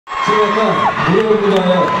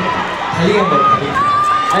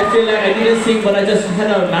I feel like I didn't sing, but I just had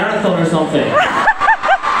a marathon or something.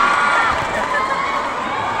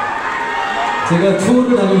 제가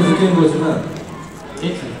투어를 다니면서 느끼는 거지만,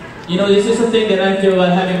 you know, this is the thing that I feel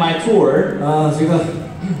like having my tour. 제가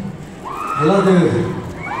발라드를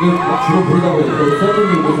주로 부르다 보니까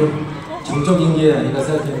팬분들도 좀 정적인 게 아닌가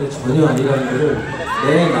생각했는데 전혀 아니라는 것을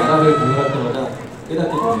내 나라를 공연할 때마다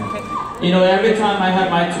깨닫게 됩니다. You know, every time I have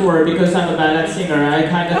my tour, because I'm a ballad singer, I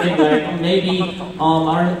kind of think like maybe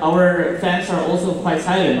our fans are also quite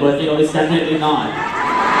silent, but you know, it's definitely not.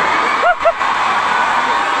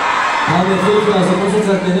 다음에 필리핀 와서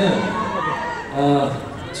콘서트 할 때는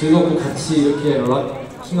즐겁고 같이 이렇게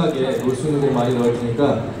락킹하게 놀 수 있는 곡 많이 넣을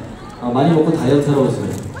테니까 많이 먹고 다이어트 하러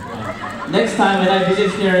오세요. Next time when I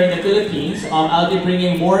visit here in the Philippines, I'll be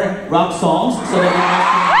bringing more rock songs so that you guys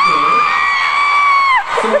can enjoy.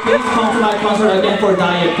 So please come to my concert again for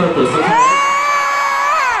diet purpose, okay?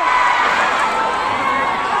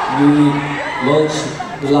 We lunch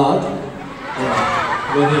a lot.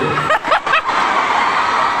 When here.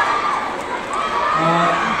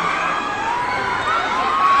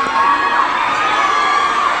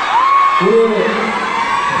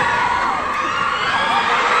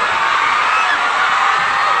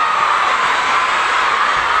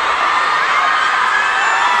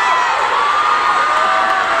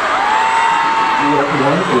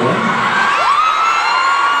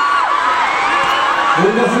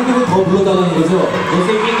 뭔가 한 곡을 더 불러달라는 거죠? You're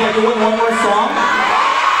thinking that you want one more song?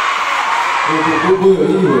 뭐예요?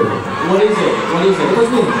 이게 뭐예요? What is it? What is it? What does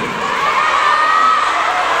it mean?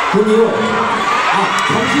 돈이요?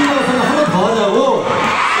 정신 나가서는 한 번 더 하자고?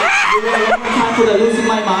 You want one more time for the losing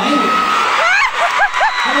my mind?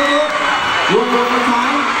 한 번 더? You want one more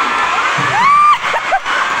time?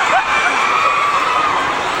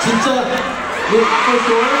 진짜? For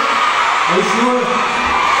sure? Are you sure?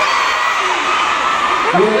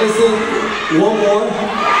 You want to listen one more?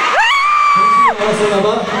 정신이 나갔었나봐?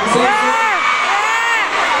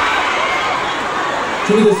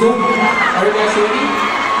 준비됐어요? Are you guys ready?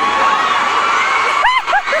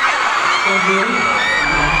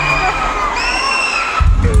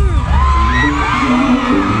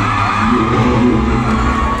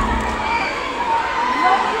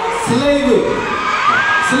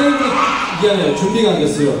 슬레이브 미안해요. 준비가 안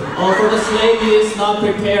됐어요. Oh, for the slave he is not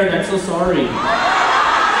prepared. I'm so sorry.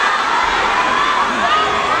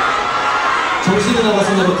 정신이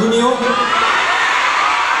나갔었나봐. 금이요?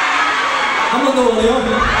 한 번 더 원해요?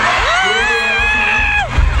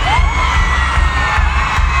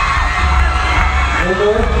 One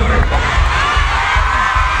more?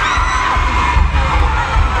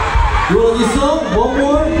 You want this song? One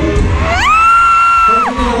more?